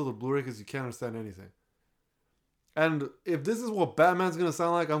wait till the Blu-ray because you can't understand anything. And if this is what Batman's gonna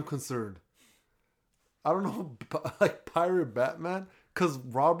sound like, I'm concerned. I don't know, like Pirate Batman, because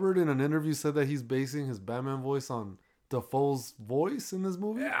Robert in an interview said that he's basing his Batman voice on Dafoe's voice in this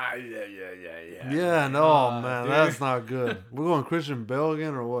movie. Yeah. Yeah, no, man, dude. that's not good. We're going Christian Bale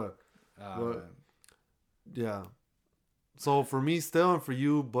again or what? Oh, What? man. Yeah. So for me, still, and for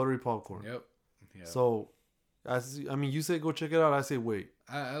you, buttery popcorn. Yep. Yeah. So, I mean, you say go check it out. I say wait.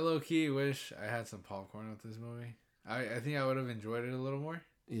 I low key wish I had some popcorn with this movie. I think I would have enjoyed it a little more.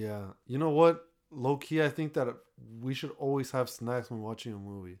 Yeah. You know what? Low key, I think that we should always have snacks when watching a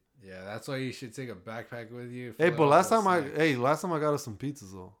movie. Yeah, that's why you should take a backpack with you. Hey, fill but it last up time with snacks. last time I got us some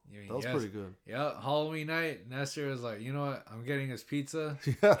pizzas though. You mean, That was yes. pretty good. Yeah, Halloween night, Nestor was like, you know what? I'm getting us pizza.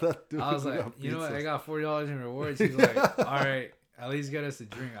 Yeah, that dude. I was we like, got you know what? I pizzas. got $40 in rewards. He's like, all right, at least get us a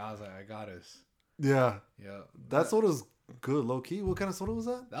drink. I was like, I got us. Yeah, Yeah. that soda's good. Low key. What kind of soda was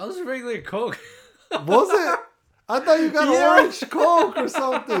that? That was regular Coke. Was it? I thought you got Yeah. orange Coke or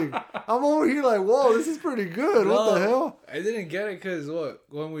something. I'm over here like, whoa, this is pretty good. What the No, hell? I didn't get it because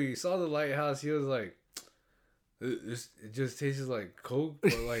when we saw the lighthouse, he was like, it just tastes like Coke,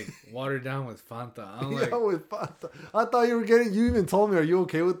 but like watered down with Fanta. I'm like, Yeah, with Fanta. I thought you were getting. You even told me, "Are you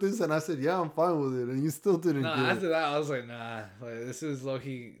okay with this?" And I said, "Yeah, I'm fine with it." And you still didn't nah, get after it. that, I was like, nah, like this is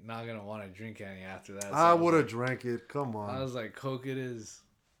low-key not gonna want to drink any after that. So I was would have like- drank it. Come I on. was like, Coke it is.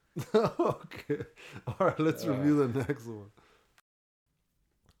 Okay. All right. Let's review the next one.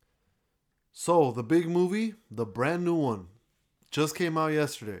 So the big movie, the brand new one, just came out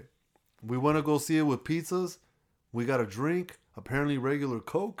yesterday. We went to go see it with pizzas. We got a drink. Apparently regular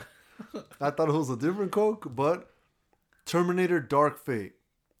Coke. I thought it was a different Coke, but Terminator Dark Fate.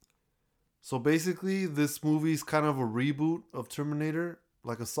 So basically, this movie's kind of a reboot of Terminator,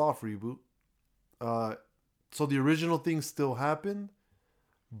 like a soft reboot. So the original thing still happened,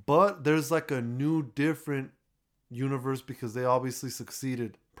 but there's like a new, different universe because they obviously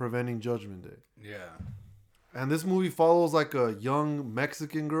succeeded preventing Judgment Day. Yeah. And this movie follows like a young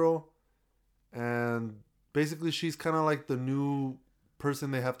Mexican girl, and basically she's kind of like the new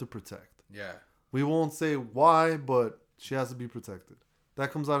person they have to protect. Yeah. We won't say why, but she has to be protected.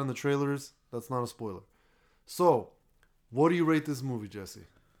 That comes out in the trailers. That's not a spoiler. So, what do you rate this movie, Jesse?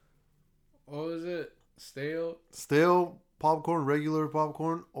 What was it? Stale? Stale popcorn, regular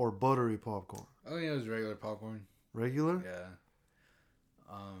popcorn, or buttery popcorn? I think it was regular popcorn. Regular? Yeah.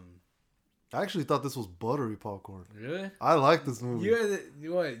 I actually thought this was buttery popcorn. Really? I like this movie.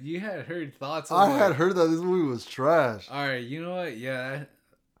 You had heard thoughts. Of I like, had heard that this movie was trash. All right, you know what? Yeah,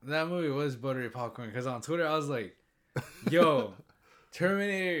 that movie was buttery popcorn. Because on Twitter, I was like, "Yo,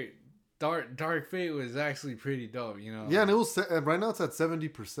 Terminator Dark Fate was actually pretty dope." You know? Yeah, and it was right now it's at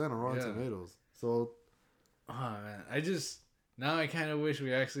 70% on Rotten Yeah. Tomatoes. So Oh man, now I kind of wish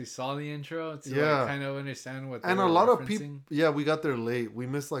we actually saw the intro to Yeah. like kind of understand what. and they a were lot of referencing. people, yeah, we got there late. We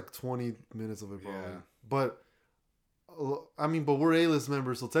missed like 20 minutes of it probably. Yeah. But I mean, but we're A-list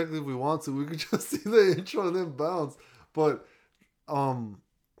members, so technically if we want to, we could just see the intro and then bounce. But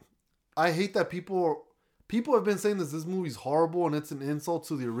I hate that people people have been saying this movie's horrible and it's an insult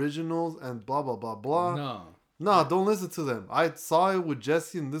to the originals and blah blah blah blah. No. Nah, don't listen to them. I saw it with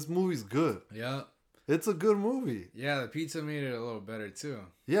Jesse and this movie's good. Yeah. It's a good movie. Yeah, the pizza made it a little better too.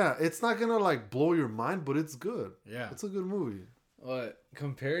 Yeah, it's not gonna like blow your mind, but it's good. Yeah. It's a good movie. But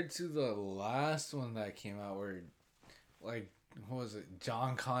compared to the last one that came out where like what was it?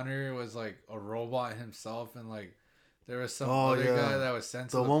 John Connor was like a robot himself and like there was some other guy that was sent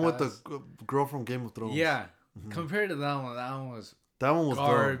to the one past. with the girl from Game of Thrones. Yeah. Compared to that one was dumb.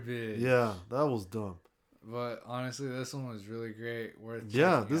 garbage. Yeah, that was dumb. But honestly, this one was really great. Worth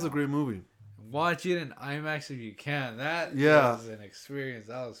Yeah, checking this is a out. great movie. Watch it in IMAX if you can. That Yeah. was an experience.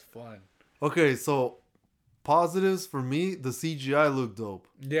 That was fun. Okay, so positives for me, the CGI looked dope.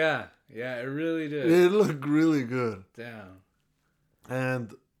 Yeah, yeah, it really did. It looked really good. Damn.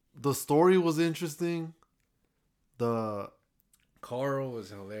 And the story was interesting. The Carl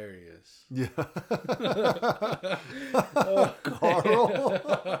was hilarious. yeah. Oh. Carl.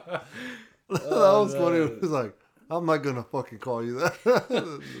 that was funny. no. It was like, I'm not gonna fucking call you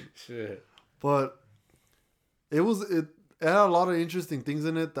that. Shit. But it had a lot of interesting things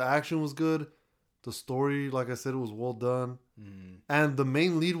in it. The action was good. The story, like I said, it was well done. And the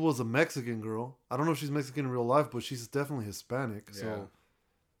main lead was a Mexican girl. I don't know if she's Mexican in real life, but she's definitely Hispanic. Yeah. So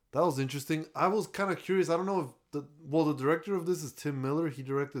that was interesting. I was kind of curious. I don't know if the director of this is Tim Miller. He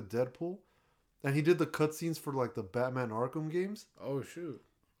directed Deadpool, and he did the cutscenes for like the Batman Arkham games. Oh shoot.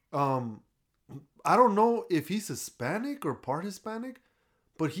 I don't know if he's Hispanic or part Hispanic,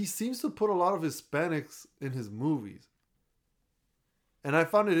 but he seems to put a lot of Hispanics in his movies. And I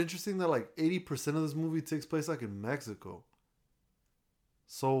found it interesting that like 80% of this movie takes place like in Mexico.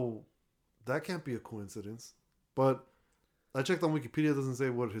 So that can't be a coincidence. But I checked on Wikipedia, it doesn't say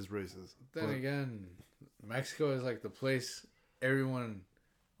what his race is. Then But- again, Mexico is like the place everyone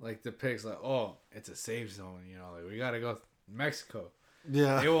like depicts like, oh, it's a safe zone, you know, like we gotta go Mexico.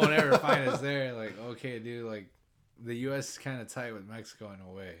 yeah. They won't ever find us there. Like, okay, dude, like the US is kinda tight with Mexico in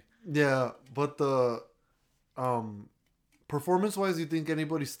a way. Yeah, but the performance wise, you think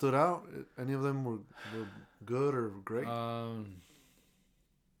anybody stood out? Any of them were good or great?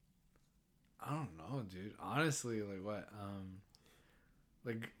 I don't know, dude. Honestly, like what?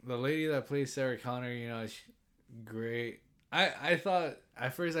 Like the lady that plays Sarah Connor, you know, she, great. I thought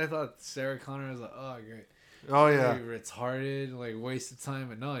at first Sarah Connor was like, oh great. Oh yeah. Very retarded, like waste of time,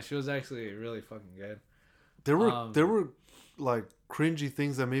 but no, she was actually really fucking good. There were like cringy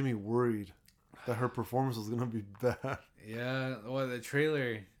things that made me worried that her performance was gonna be bad. Yeah, well, the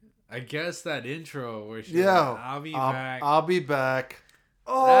trailer, I guess that intro where she Yeah, was like, I'll be back. I'll be back.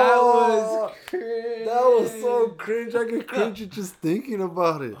 That Oh, was cringe. that was so cringe. I get cringy just thinking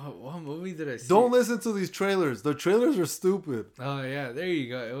about it. Oh, what movie did I see? Don't listen to these trailers. The trailers are stupid. Oh yeah, there you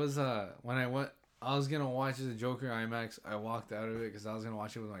go. It was when I was gonna watch the Joker IMAX. I walked out of it because I was gonna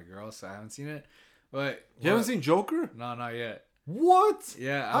watch it with my girl, so I haven't seen it. But You haven't seen Joker? No, not yet. What?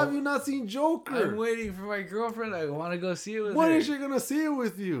 Yeah, How have you not seen Joker? I'm waiting for my girlfriend. I want to go see it with When her. is she gonna see it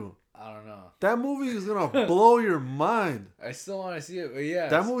with you? I don't know. That movie is gonna blow your mind. I still want to see it, but yeah.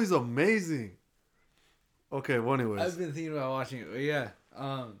 That movie's amazing. Okay, well, anyways. I've been thinking about watching it, but yeah.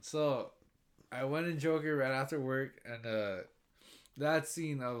 So I went in Joker right after work, and that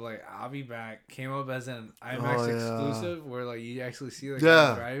scene of like I'll be back came up as an IMAX Oh, yeah. exclusive, where like you actually see the Yeah.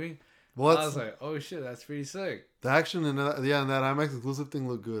 guy driving. What's I was like, oh shit, that's pretty sick. the action in that? Yeah, and that IMAX exclusive thing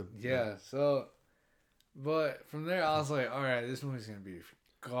looked good. Yeah. So, but from there, I was like, all right, this movie's gonna be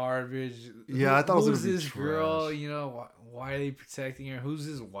garbage. Yeah, I thought it was Who's gonna be this girl? trash. You know, why are they protecting her? Who's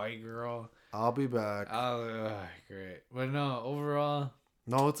this white girl? I'll be back. I was like, oh, great. But no, overall,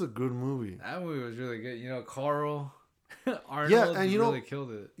 No, it's a good movie. that movie was really good. You know, Carl Arnold Yeah, and you know- really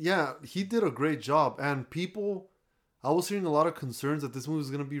killed it. Yeah, he did a great job. And people, I was hearing a lot of concerns that this movie was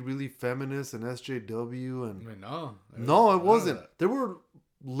gonna be really feminist and SJW, I and mean, no. no, There was it none of wasn't. that. There were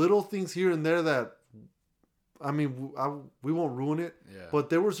little things here and there that, I mean, we won't ruin it. Yeah. But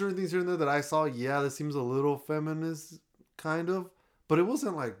there were certain things here and there that I saw. Yeah, this seems a little feminist, kind of, but it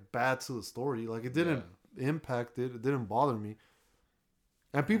wasn't like bad to the story. Like it didn't impact it. It didn't bother me.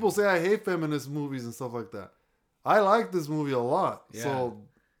 And people say I hate feminist movies and stuff like that. I like this movie a lot. Yeah. So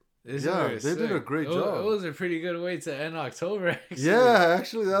This yeah, movie was they did a sick. great It job. was a pretty good way to end October. Actually. yeah,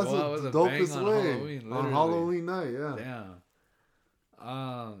 actually that's Well, it was the a bang dopest on way Halloween, on literally. Halloween night. Yeah. Damn.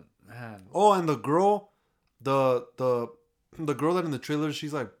 Man. Oh, and the girl, the girl that in the trailer,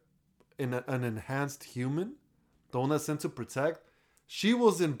 she's like an enhanced human, the one that's sent to protect. She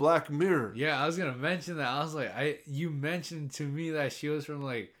was in Black Mirror. Yeah, I was gonna mention that. I was like, you mentioned to me that she was from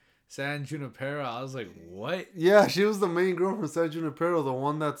like San Junipero. I was like, what? Yeah, she was the main girl from San Junipero, the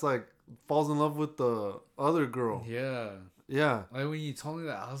one that's like falls in love with the other girl. Yeah. Yeah. Like when you told me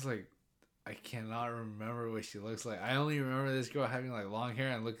that, I was like, I cannot remember what she looks like. I only remember this girl having like long hair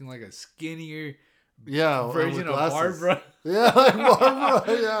and looking like a skinnier Yeah. and version with of glasses. Barbara. Yeah, like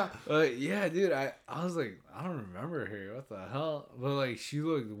Barbara. Yeah. Yeah, dude, I was like, I don't remember her. What the hell? But like, she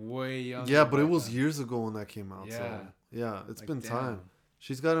looked way younger. Yeah, but it back was then. years ago when that came out. Yeah. So, yeah, it's Like, been damn. time.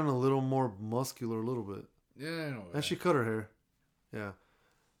 She's gotten a little more muscular, a little bit. Yeah, I know. And she cut her hair. Yeah.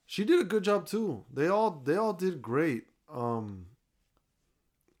 She did a good job too. They all did great.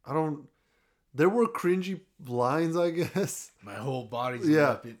 There were cringy lines, I guess. My whole body's a Yeah.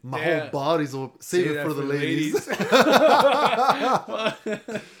 weapon. My Yeah. whole body's open. Save it that for the ladies. ladies.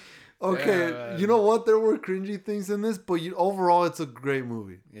 Okay, Yeah, man. you know what? There were cringy things in this, but overall, it's a great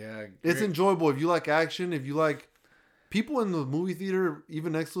movie. Yeah, It's great. enjoyable. If you like action, if you like... People in the movie theater,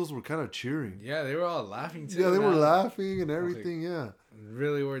 even next to us, were kind of cheering. Yeah, they were all laughing too. Yeah, they were man. laughing and everything, yeah.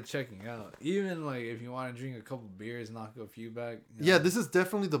 Really worth checking out. Even like if you want to drink a couple beers, knock a few back. you Yeah, know. this is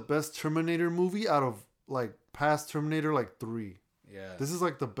definitely the best Terminator movie out of, like, past Terminator, like, 3. Yeah. This is,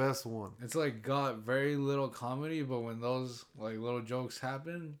 like, the best one. It's like got very little comedy, but when those like little jokes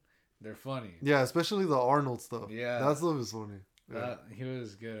happen, they're funny. Yeah, especially the Arnold stuff. Yeah. That stuff is funny. Yeah. He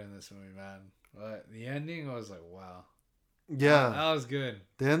was good in this movie, man. But the ending, I was like, wow. Yeah. That was good.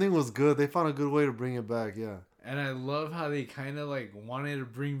 The ending was good. They found a good way to bring it back, yeah. And I love how they kind of like wanted to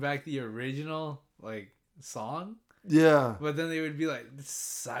bring back the original like song, Yeah. but then they would be like,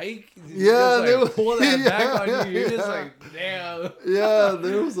 "Psych!" Yeah, just, they like, would- pull that back yeah, on you. You're just yeah. like, "Damn." Yeah,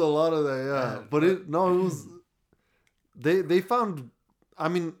 there was a lot of that, yeah. Yeah, But it was they found, I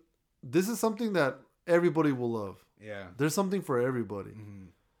mean, this is something that everybody will love. Yeah. There's something for everybody. Mm-hmm.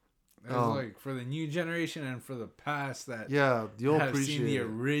 It was like for the new generation and for the past that Yeah, you'll have appreciate seen the it.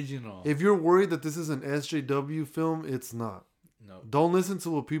 original. If you're worried that this is an SJW film, it's not. No, Don't listen to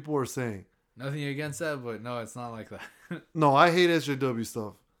what people are saying. nothing against that, but no, it's not like that. No, I hate SJW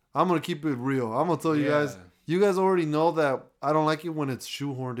stuff. I'm gonna keep it real. I'm gonna tell you guys. Yeah. You guys already know that I don't like it when it's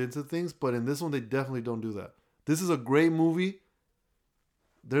shoehorned into things, but in this one they definitely don't do that. This is a great movie.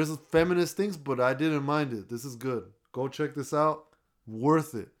 There's feminist things, but I didn't mind it. This is good. Go check this out.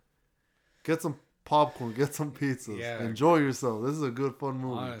 Worth it. Get some popcorn. Get some pizzas. Yeah. Enjoy yourself. This is a good, fun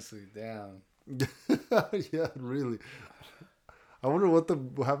movie. Honestly, damn. Yeah, really. I wonder what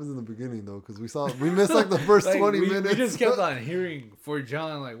happens in the beginning though, because we missed like the first Like, 20 we minutes. just kept on hearing for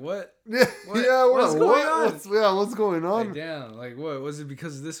John, like, what? Yeah, What- yeah. We're what's like, going what? on? What's going on? Like, damn, like, what? Was it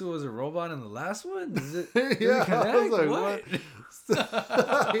because this was a robot in the last one? Is it? Yeah, Did it I was connect? like, what?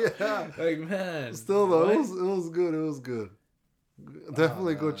 Yeah. Like, man. Still though, what? it was good. It was good.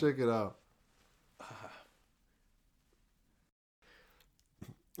 Definitely go man. check it out.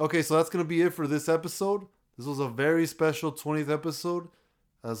 Okay, so that's gonna be it for this episode. This was a very special 20th episode.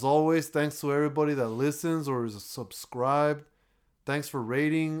 As always, thanks to everybody that listens or is subscribed. Thanks for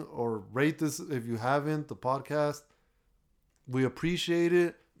rating or rate this if you haven't, the podcast. We appreciate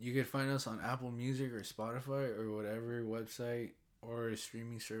it. You could find us on Apple Music or Spotify or whatever website or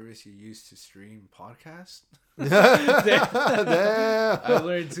streaming service you use to stream podcasts. Damn. I've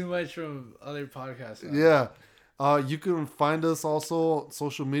learned too much from other podcasts. Yeah. You can find us also on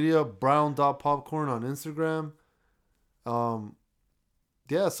social media, brown.popcorn on Instagram.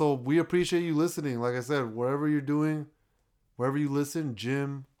 Yeah, so we appreciate you listening. Like I said, wherever you're doing, wherever you listen,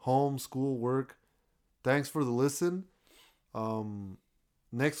 gym, home, school, work. Thanks for the listen.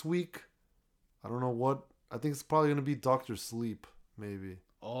 Next week, I don't know what. I think it's probably going to be Dr. Sleep, maybe.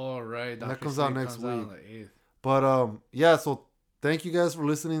 All right. That Dr. comes out Sleep next comes out week. on the 8th. But yeah, so thank you guys for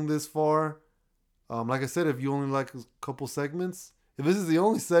listening this far. Like I said, if you only like a couple segments, if this is the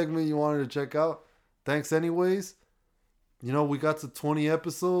only segment you wanted to check out, thanks anyways. You know, we got to 20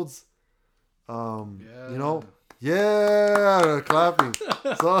 episodes. You know, yeah, clapping.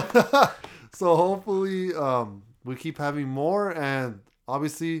 So hopefully we keep having more, and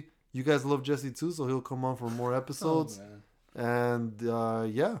obviously you guys love Jesse too, so he'll come on for more episodes. Oh, man.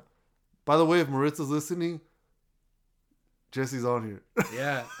 And yeah. By the way, if Maritza's listening, Jesse's on here.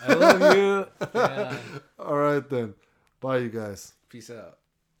 Yeah. I love you. Yeah. All right then. Bye, you guys. Peace out.